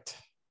perfect,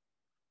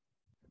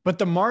 but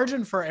the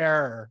margin for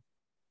error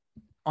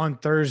on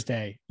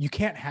Thursday, you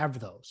can't have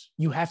those.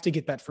 You have to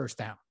get that first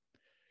down.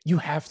 You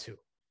have to,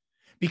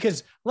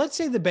 because let's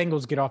say the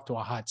Bengals get off to a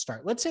hot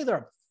start. Let's say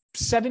they're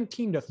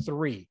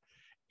 17-3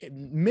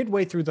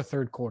 midway through the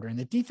third quarter and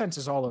the defense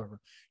is all over.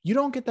 You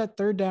don't get that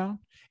third down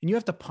and you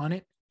have to punt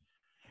it.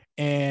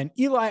 And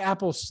Eli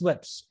Apple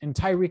slips and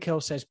Tyreek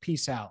Hill says,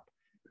 peace out.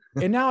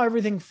 And now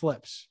everything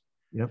flips.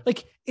 Yep.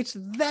 Like it's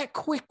that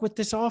quick with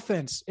this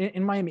offense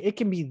in Miami. It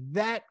can be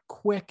that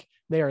quick.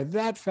 They are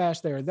that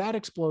fast. They are that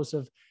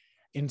explosive.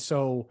 And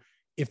so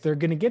if they're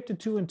going to get to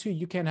 2-2,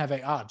 you can't have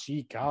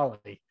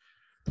golly,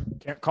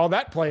 can't call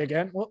that play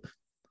again. Well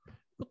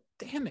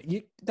damn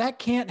it. That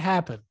can't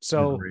happen.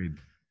 So agreed.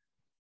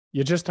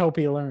 You just hope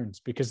he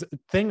learns, because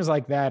things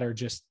like that are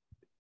just,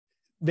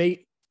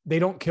 they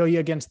don't kill you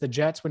against the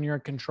Jets when you're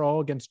in control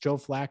against Joe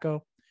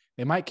Flacco.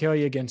 They might kill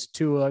you against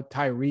Tua,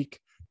 Tyreek,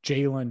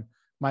 Jalen,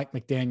 Mike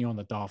McDaniel, and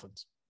the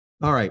Dolphins.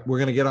 All right, we're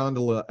going to get on to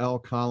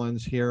La'el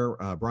Collins here.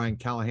 Brian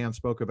Callahan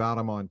spoke about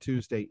him on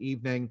Tuesday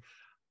evening.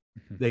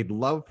 They'd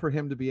love for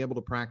him to be able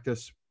to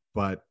practice,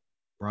 but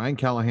Brian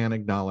Callahan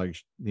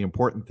acknowledged the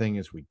important thing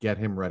is we get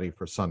him ready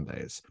for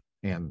Sundays.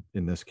 And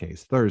in this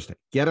case, Thursday,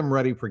 get him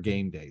ready for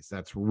game days.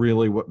 That's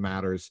really what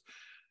matters.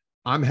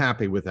 I'm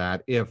happy with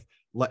that. If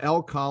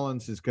La'el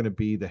Collins is going to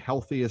be the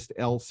healthiest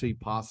LC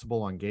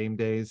possible on game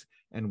days,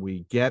 and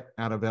we get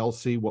out of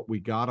LC what we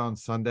got on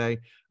Sunday,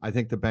 I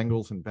think the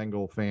Bengals and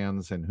Bengal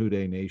fans and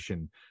Houday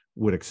Nation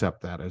would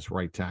accept that as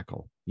right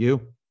tackle.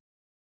 You?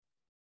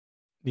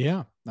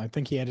 Yeah, I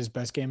think he had his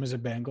best game as a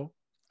Bengal.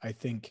 I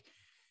think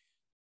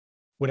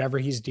whatever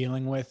he's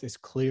dealing with is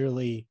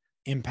clearly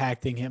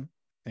impacting him,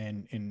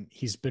 and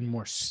he's been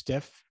more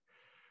stiff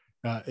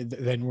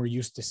than we're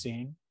used to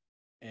seeing.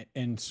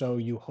 And so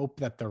you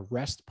hope that the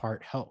rest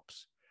part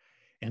helps.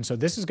 And so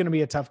this is going to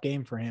be a tough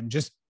game for him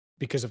just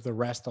because of the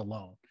rest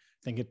alone.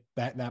 I think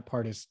that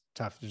part is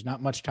tough. There's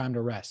not much time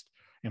to rest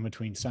in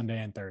between Sunday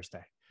and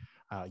Thursday.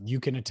 You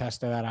can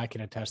attest to that. I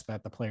can attest to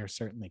that. The players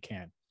certainly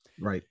can.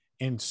 Right.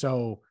 And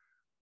so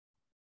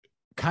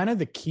kind of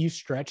the key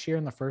stretch here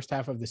in the first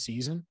half of the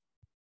season,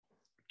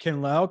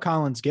 can La'el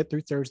Collins get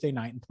through Thursday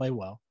night and play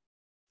well?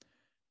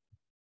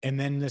 And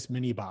then this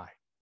mini bye,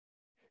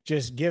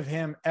 just give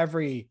him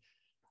every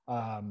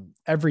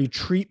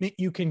treatment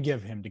you can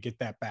give him to get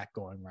that back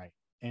going right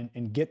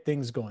and get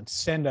things going.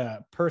 Send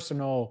a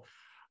personal,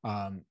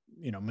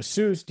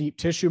 masseuse, deep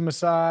tissue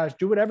massage,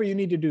 do whatever you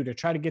need to do to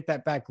try to get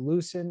that back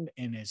loosened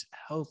and as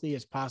healthy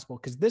as possible.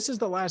 Because this is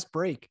the last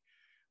break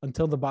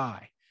until the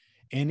bye,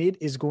 and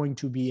it is going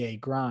to be a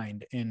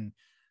grind. And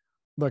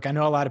look, I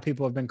know a lot of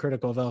people have been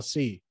critical of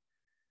LC.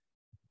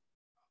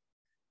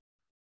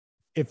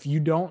 If you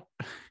don't,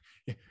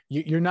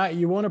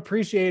 you won't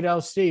appreciate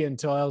LC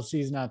until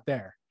LC is not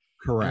there.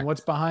 Correct. And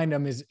what's behind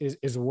him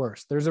is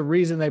worse. There's a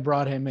reason they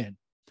brought him in.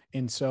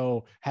 And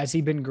so has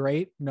he been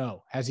great?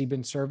 No. Has he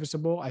been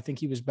serviceable? I think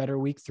he was better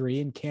week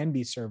 3 and can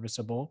be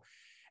serviceable.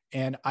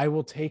 And I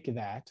will take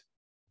that.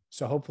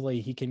 So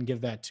hopefully he can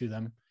give that to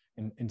them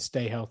and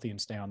stay healthy and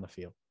stay on the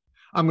field.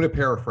 I'm going to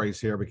paraphrase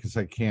here because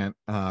I can't,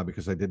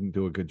 because I didn't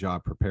do a good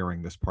job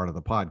preparing this part of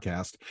the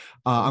podcast.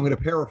 I'm going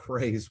to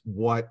paraphrase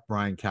what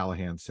Brian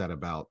Callahan said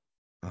about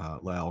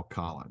La'el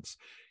Collins.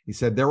 He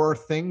said there are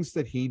things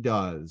that he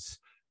does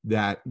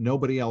that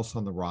nobody else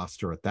on the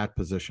roster at that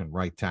position,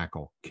 right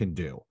tackle, can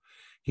do.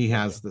 He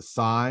has the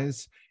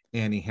size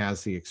and he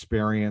has the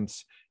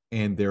experience,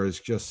 and there is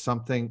just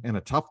something and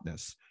a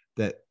toughness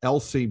that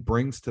LC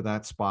brings to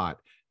that spot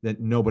that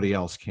nobody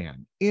else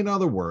can. In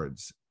other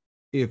words,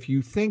 if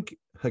you think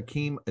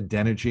Hakeem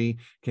Adeniji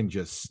can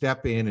just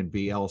step in and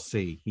be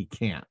LC, he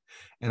can't.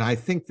 And I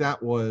think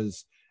that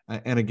was,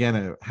 and again,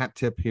 a hat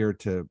tip here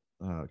to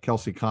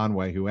Kelsey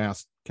Conway, who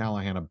asked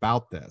Callahan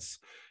about this.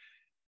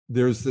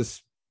 There's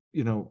this,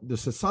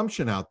 this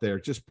assumption out there,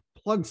 just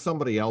plug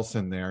somebody else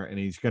in there and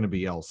he's going to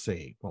be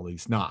LC. Well,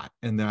 he's not.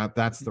 And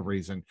that's the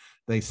reason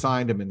they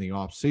signed him in the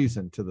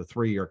offseason to the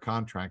 3-year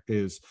contract,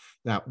 is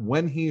that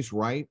when he's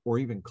right or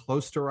even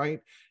close to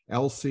right,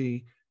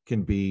 LC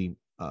can be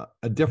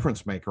a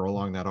difference maker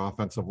along that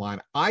offensive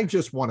line. I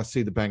just want to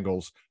see the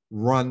Bengals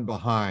run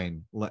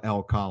behind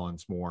La'el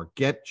Collins more,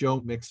 get Joe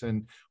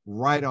Mixon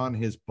right on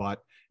his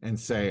butt and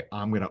say,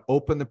 I'm going to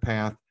open the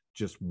path,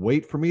 just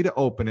wait for me to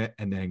open it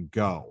and then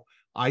go.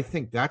 I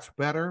think that's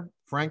better,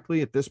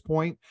 frankly, at this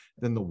point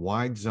than the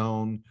wide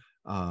zone,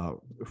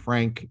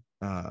 Frank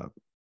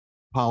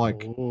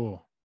Pollock.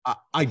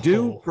 I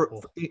do.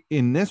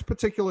 In this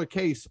particular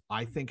case,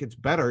 I think it's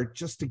better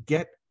just to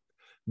get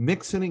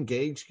Mixon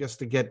engaged, just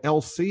to get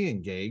LC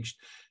engaged.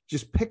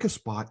 Just pick a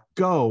spot,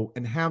 go,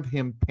 and have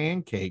him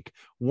pancake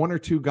 1 or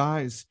 2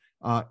 guys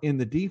in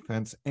the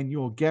defense, and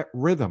you'll get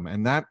rhythm.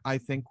 And that, I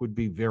think, would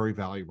be very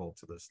valuable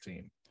to this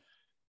team.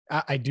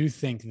 I do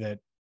think that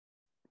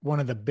one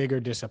of the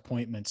bigger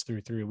disappointments through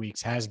 3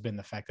 weeks has been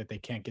the fact that they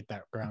can't get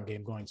that ground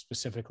game going,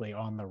 specifically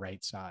on the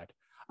right side.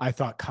 I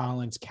thought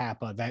Collins,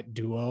 Kappa, that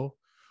duo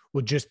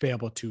would just be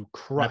able to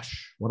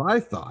crush what I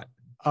thought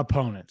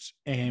opponents.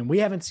 And we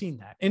haven't seen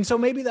that. And so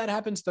maybe that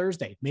happens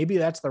Thursday. Maybe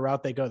that's the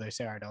route they go. They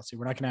say, all right, Elsie,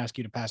 we're not going to ask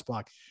you to pass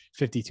block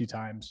 52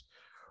 times.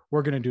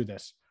 We're going to do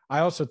this. I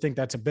also think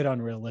that's a bit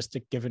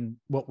unrealistic given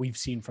what we've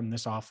seen from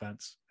this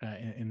offense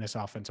in this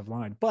offensive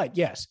line. But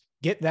yes,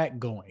 get that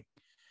going.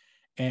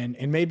 And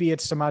maybe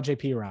it's Samaje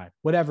Perine,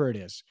 whatever it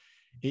is.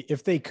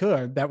 If they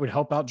could, that would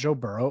help out Joe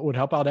Burrow. It would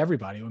help out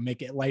everybody. It would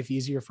make it life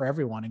easier for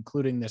everyone,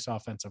 including this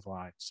offensive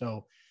line.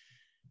 So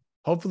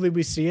hopefully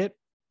we see it.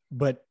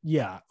 But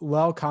yeah,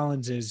 La'el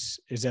Collins is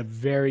a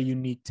very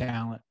unique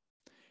talent.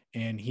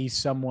 And he's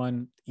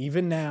someone,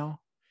 even now,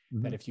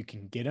 that if you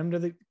can get him to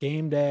the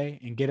game day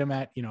and get him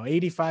at,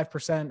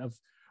 85% of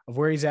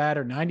where he's at,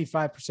 or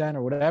 95%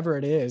 or whatever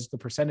it is, the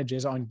percentage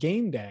is on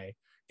game day,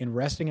 and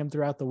resting him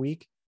throughout the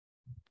week,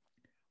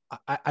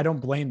 I don't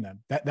blame them.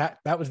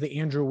 That was the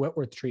Andrew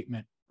Whitworth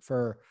treatment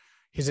for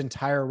his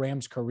entire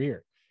Rams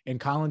career. And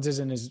Collins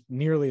isn't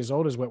nearly as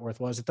old as Whitworth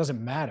was. It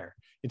doesn't matter.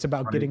 It's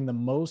about getting the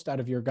most out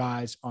of your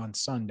guys on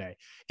Sunday.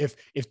 If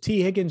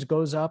T. Higgins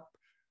goes up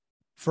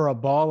for a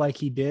ball like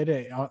he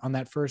did on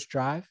that first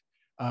drive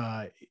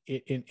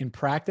in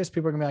practice,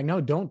 people are gonna be like, no,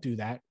 don't do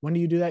that. When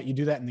do you do that? You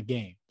do that in the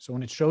game. So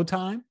when it's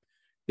showtime,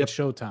 it's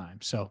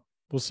showtime. So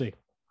we'll see.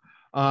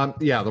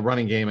 The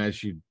running game,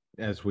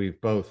 as we've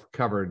both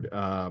covered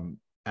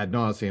ad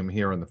nauseum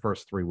here in the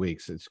first 3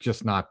 weeks, it's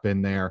just not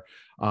been there.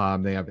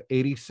 They have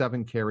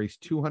 87 carries,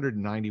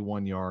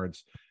 291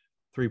 yards,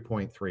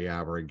 3.3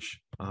 average.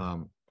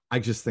 I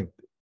just think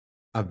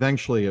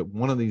eventually at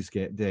one of these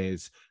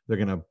days, they're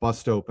going to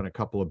bust open a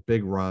couple of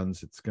big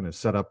runs. It's going to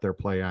set up their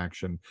play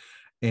action.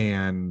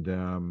 And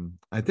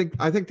I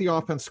think the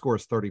offense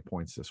scores 30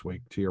 points this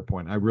week, to your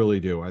point. I really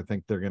do. I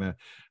think they're going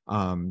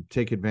to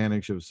take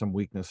advantage of some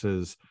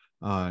weaknesses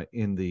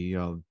in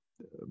the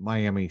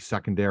Miami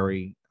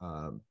secondary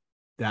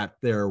that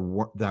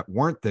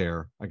weren't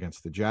there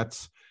against the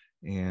Jets.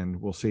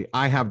 And we'll see.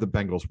 I have the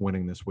Bengals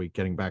winning this week,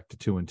 getting back to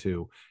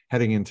 2-2,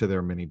 heading into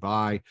their mini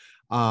bye.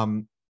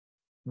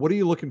 What are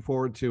you looking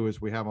forward to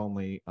as we have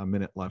only a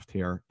minute left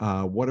here?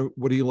 What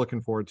are you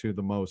looking forward to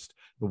the most?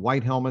 The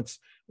white helmets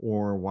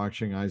or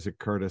watching Isaac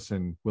Curtis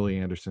and Willie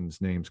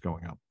Anderson's names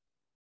going up?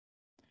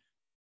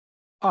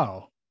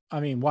 Oh,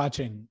 I mean,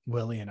 watching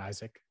Willie and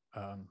Isaac,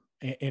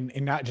 and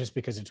not just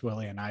because it's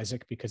Willie and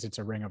Isaac, because it's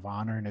a ring of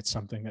honor and it's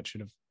something that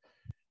should have,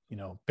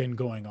 been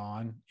going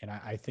on. And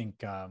I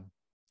think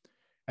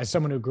as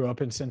someone who grew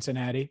up in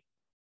Cincinnati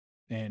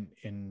and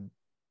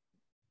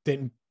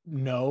didn't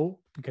know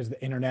because of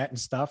the internet and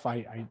stuff,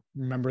 I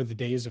remember the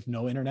days of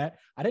no internet.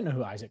 I didn't know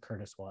who Isaac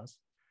Curtis was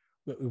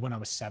when I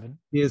was 7.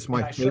 He is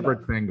my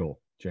favorite Bengal,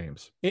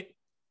 James,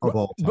 of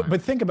all time.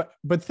 But think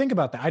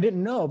about that. I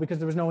didn't know because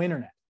there was no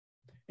internet.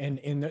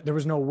 And there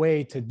was no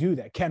way to do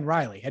that. Ken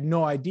Riley had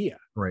no idea.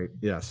 Right.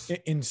 Yes.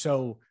 And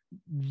so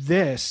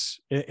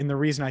the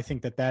reason I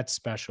think that that's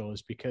special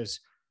is because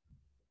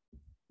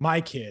my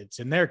kids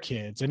and their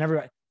kids and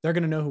everybody, they're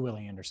going to know who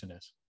Willie Anderson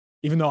is,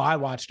 even though I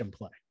watched him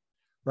play.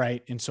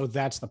 Right. And so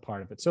that's the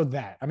part of it. So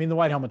the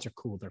white helmets are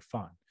cool. They're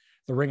fun.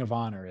 The Ring of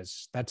Honor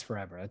that's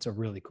forever. That's a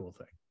really cool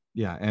thing.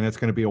 Yeah, and it's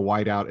going to be a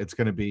whiteout. It's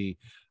going to be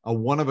a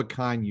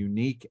one-of-a-kind,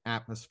 unique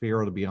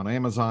atmosphere. It'll be on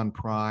Amazon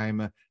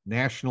Prime.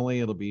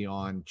 Nationally, it'll be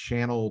on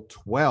Channel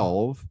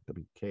 12,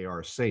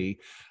 WKRC.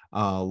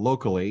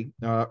 Locally,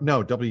 no,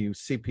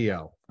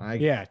 WCPO.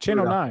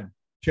 Channel 9.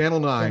 Channel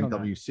 9, Channel 9.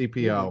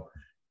 WCPO,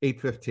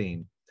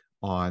 8:15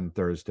 on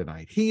Thursday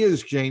night. He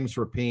is James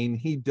Rapien.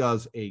 He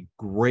does a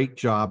great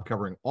job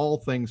covering all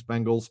things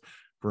Bengals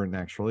for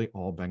naturally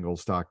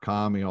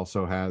allbengals.com. He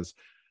also has,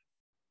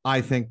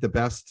 I think, the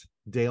best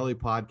daily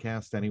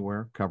podcast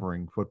anywhere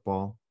covering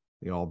football,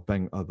 the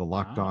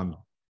Locked On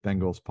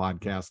Bengals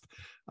podcast.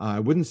 I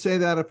wouldn't say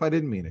that if I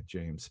didn't mean it,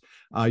 James.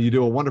 You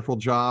do a wonderful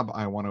job.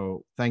 I want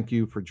to thank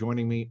you for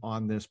joining me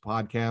on this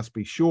podcast.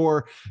 Be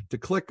sure to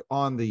click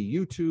on the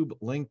YouTube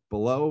link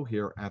below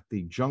here at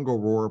the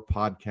JungleRoar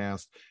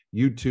podcast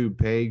YouTube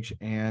page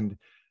and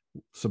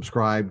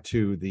subscribe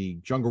to the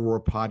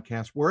JungleRoar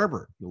podcast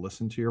wherever you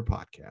listen to your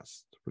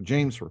podcasts. For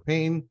James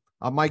Rapien,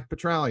 I'm Mike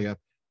Petralia.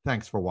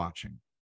 Thanks for watching.